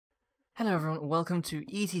Hello everyone, welcome to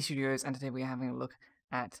ET Studios, and today we are having a look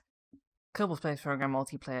at Kerbal Space Program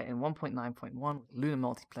multiplayer in 1.9.1 with Lunar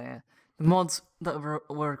multiplayer. The mods that were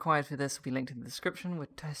required for this will be linked in the description. We're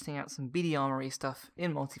testing out some BDArmory stuff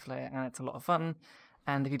in multiplayer, and it's a lot of fun.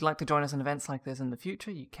 And if you'd like to join us in events like this in the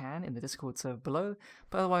future, you can in the Discord server below.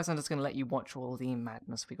 But otherwise, I'm just going to let you watch all the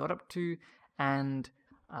madness we got up to, and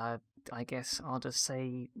I guess I'll just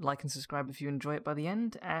say like and subscribe if you enjoy it by the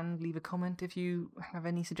end, and leave a comment if you have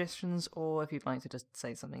any suggestions, or if you'd like to just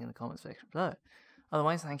say something in the comments section below.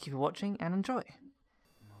 Otherwise, thank you for watching and enjoy.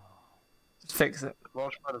 Just fix it. The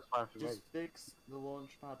launchpad is fine for me. Just fix the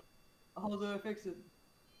launch pad. How do I fix it?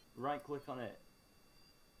 Right click on it.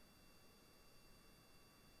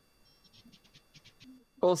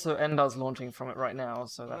 Also, Endar's launching from it right now,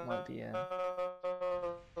 so that might be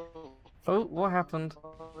Oh, what happened?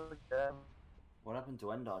 What happened to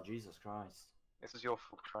Endar? Jesus Christ. This is your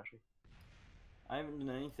fault, Trashy. I haven't done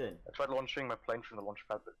anything. I tried launching my plane from the launchpad,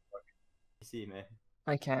 but it didn't work. You see me?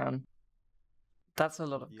 I can. That's a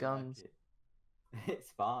lot of You guns. like it?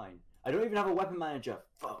 It's fine. I don't even have a weapon manager.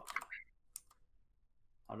 Fuck.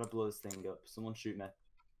 How do I blow this thing up? Someone shoot me.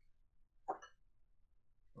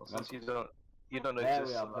 Well, since you don't know. There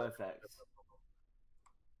we are, perfect.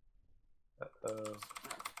 Uh,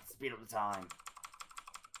 Speed up the time.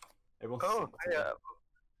 Everyone oh, sync to me. yeah.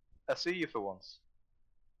 I see you for once.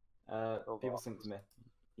 People sync to me.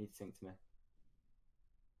 You need to sync to me.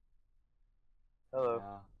 Hello.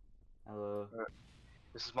 Yeah. Hello.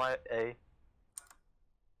 This is my A.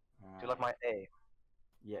 Alright. Do you like my A?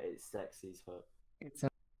 Yeah, it's sexy as fuck. It's I'm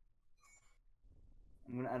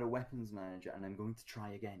gonna add a weapons manager and I'm going to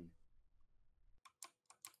try again.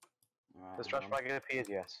 Alright. Does Trash Bag appear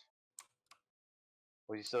yet?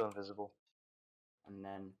 Or is he still invisible? And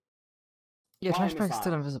then. Yeah, Fire Trash Bag's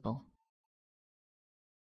still missile. invisible.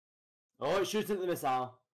 Oh, it's shooting at the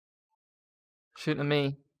missile. Shooting at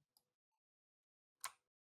me.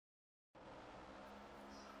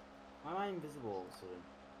 Why am I invisible all of a sudden?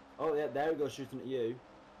 Oh, yeah, there we go, shooting at you.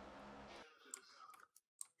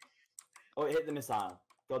 Oh, it hit the missile.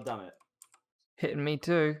 God damn it. Hitting me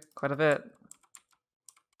too, quite a bit.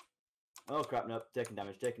 Oh, crap, no. Taking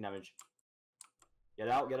damage, taking damage. Get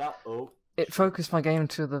out, get out. Oh. It focused my game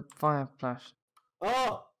to the fire flash.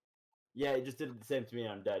 Oh! Yeah, it just did the same to me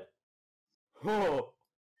and I'm dead. Oh!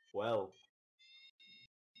 Well.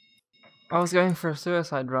 I was going for a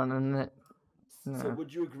suicide run and it... So No.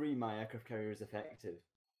 would you agree my aircraft carrier is effective?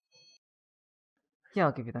 Yeah,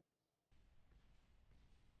 I'll give you that.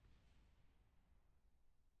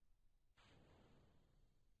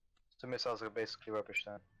 So missiles are basically rubbish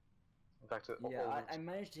then. In fact, Yeah, I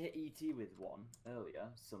managed to hit ET with one earlier,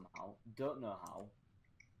 somehow. Don't know how.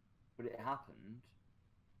 But it happened.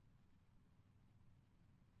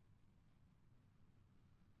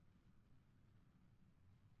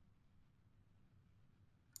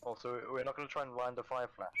 Also, we're not going to try and land a fire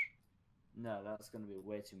flash. No, that's going to be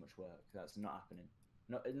way too much work. That's not happening.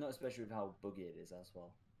 Not especially with how buggy it is as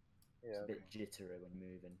well. Yeah. It's a bit jittery when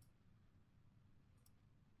moving.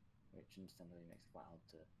 Which understandably makes it quite hard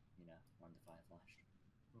to, you know, land a fire flash.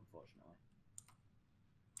 Unfortunately.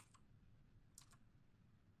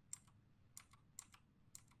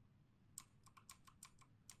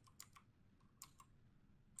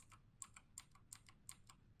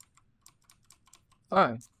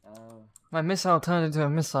 Oh, my missile turned into a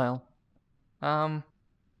missile. How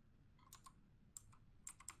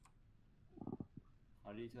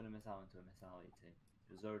do you turn a missile into a missile, ET?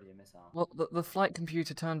 It was already a missile. Well, the flight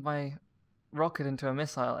computer turned my rocket into a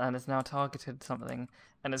missile and it's now targeted something,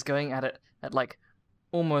 and it's going at it at like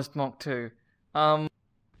almost Mach 2. Tell me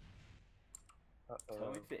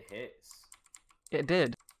if it hits. It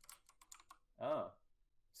did. Oh.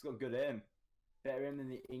 It's got good aim. Better aim than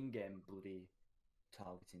the in-game bloody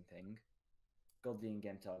targeting thing. God, the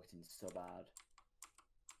in-game targeting is so bad.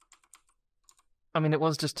 I mean, it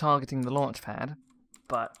was just targeting the launch pad,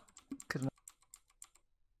 but couldn't.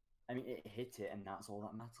 I mean, it hit it, and that's all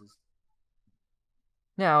that matters.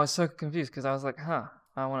 Yeah, I was so confused because I was like, huh,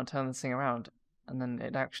 I want to turn this thing around, and then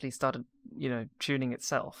it actually started, you know, tuning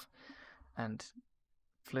itself, and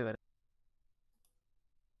flew at it.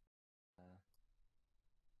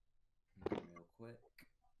 Real quick.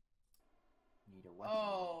 Need a weapon.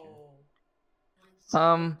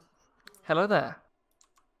 Hello there.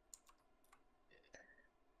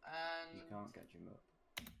 You can't catch him up.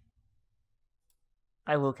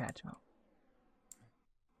 I will catch him up.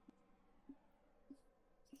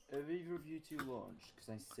 Have either of you two launched? Because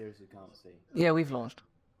I seriously can't see. Yeah, we've launched.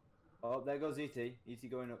 Oh, there goes ET. ET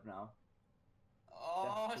going up now.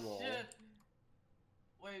 Oh Death to all. shit!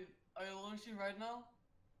 Wait, are you launching right now?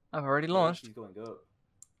 I've already Oh, launched. he's going up.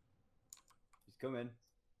 He's coming.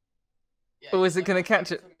 Yeah, Oh, is you're it gonna like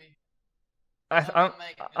catch it? to me. I, Not I'm, gonna make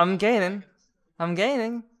it, you're I'm not gonna gaining. make it. I'm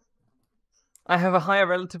gaining. I have a higher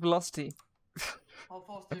relative velocity. How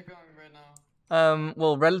fast are you going right now?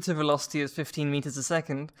 Well, relative velocity is 15 meters a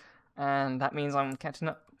second, and that means I'm catching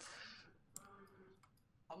up.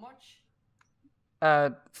 How much?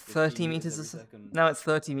 30 15 meters a every second. second. No, it's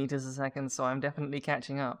 30 meters a second, so I'm definitely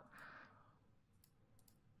catching up.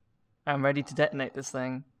 I'm ready to detonate this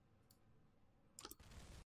thing.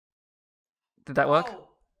 Did that work?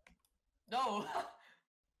 No!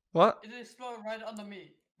 What? It exploded right under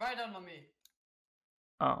me. Right under me.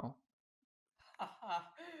 Oh.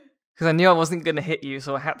 Because I knew I wasn't going to hit you,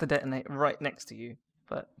 so I had to detonate right next to you.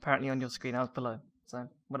 But apparently on your screen I was below, so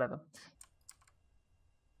whatever.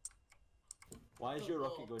 Why is your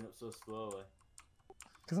rocket going up so slowly?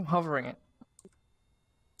 Because I'm hovering it.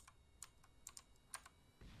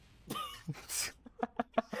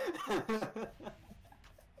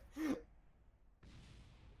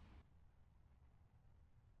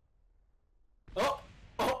 Oh!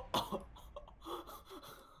 Oh!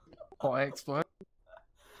 Oh, I explode.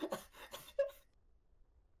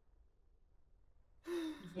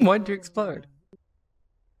 Why'd you explode?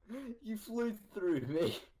 You flew through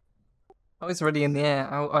me. I was already in the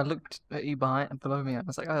air. I looked at you behind and below me. I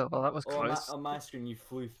was like, oh, well, that was Oh, close. on my screen, you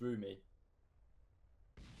flew through me.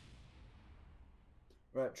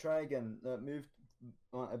 Right, try again. Move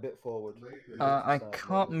a bit forward. I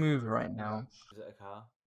can't move right now. Is it a car?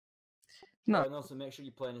 No. Oh, and also make sure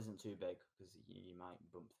your plane isn't too big, because you might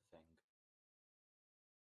bump the thing.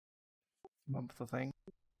 Bump the thing.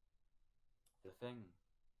 The thing.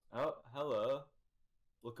 Oh, hello.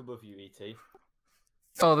 Look above you, E.T.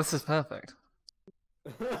 Oh, this is perfect.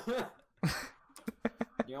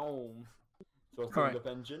 Yom. Throttling Alright. up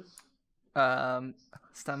engine.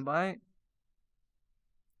 Stand by.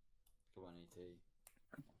 Come on, E.T.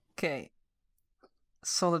 Okay.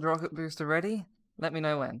 Solid rocket booster ready? Let me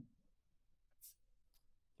know when.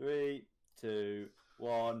 3, 2,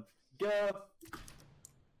 1, go!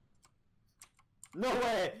 No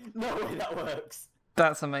way! No way that works!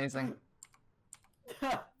 That's amazing.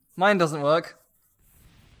 Mine doesn't work.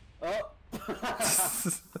 Oh!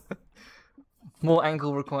 More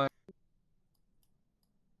angle required.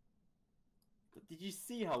 Did you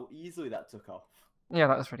see how easily that took off? Yeah,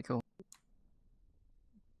 that was pretty cool.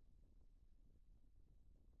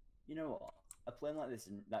 You know what? A plane like this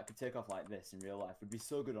that could take off like this in real life would be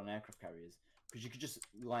so good on aircraft carriers, because you could just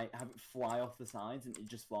like have it fly off the sides and it'd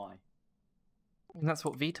just fly. And that's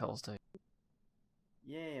what VTOLs do.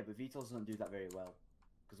 Yeah, but VTOLs don't do that very well,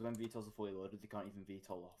 because when VTOLs are fully loaded, they can't even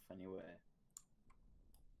VTOL off anyway.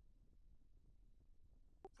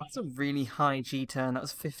 That's a really high G turn. That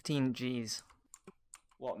was 15 Gs.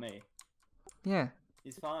 What, me? Yeah.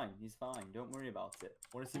 He's fine. He's fine. Don't worry about it.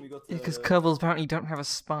 Want to see me go to? Because Kerbals apparently don't have a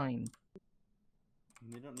spine.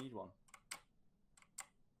 They don't need one.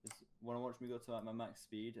 Just want to watch me go to like my max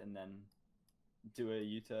speed and then do a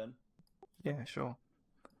U-turn? Yeah, sure.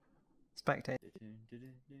 Spectate.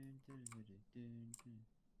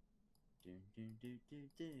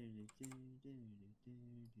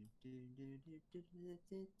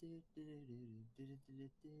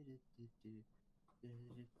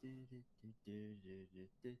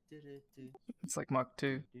 It's like Mark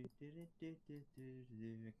 2. I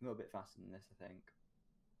can go a bit faster than this, I think.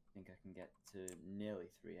 I think I can get to nearly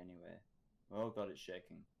 3 anyway. Oh god, it's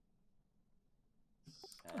shaking.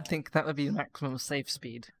 I think that would be the maximum safe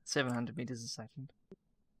speed. 700 meters a second.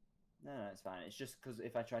 No, it's fine. It's just because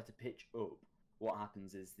if I try to pitch up, what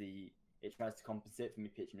happens is it tries to compensate for me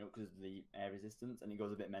pitching up because of the air resistance, and it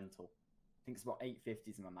goes a bit mental. I think it's about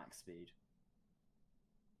 850 is my max speed.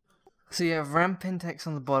 So you have ramp intakes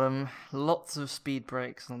on the bottom, lots of speed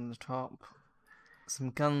brakes on the top, some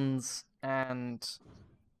guns, and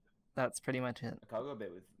that's pretty much it. A cargo bay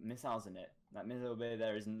with missiles in it. That missile bay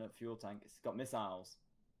there isn't a fuel tank. It's got missiles.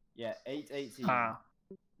 Yeah, 818. Ah.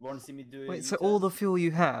 Want to see me do it? Wait, so all the fuel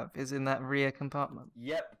you have is in that rear compartment?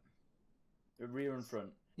 Yep. The rear and front.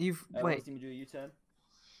 You've... Want wait. to see me do a U-turn?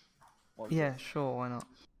 Yeah, sure, why not?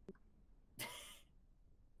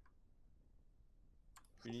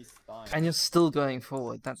 Really spine. And you're still going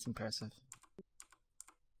forward, that's impressive.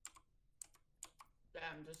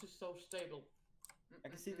 Damn, this is so stable. I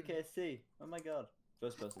can see the KSP. Oh my god.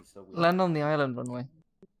 First person is so weird. Land on the island runway.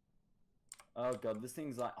 Oh god, this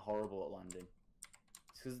thing's like horrible at landing.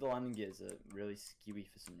 It's because the landing gears are really skewy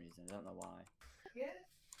for some reason. I don't know why. Yeah.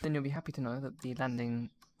 Then you'll be happy to know that the landing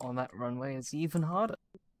on that runway is even harder.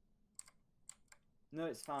 No,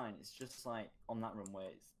 it's fine. It's just like on that runway,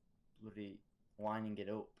 it's bloody lining it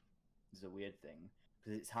up is a weird thing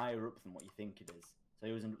because it's higher up than what you think it is. So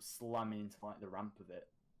you always end up slamming into like the ramp of it.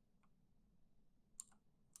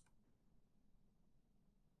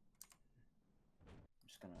 I'm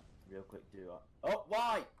just gonna real quick do that. Oh,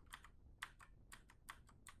 why?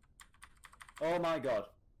 Oh my god.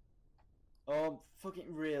 Oh,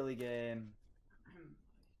 fucking really, game.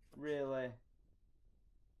 Really?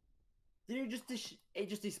 Did you just it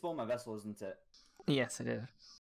just despawned my vessel, isn't it? Yes, it is.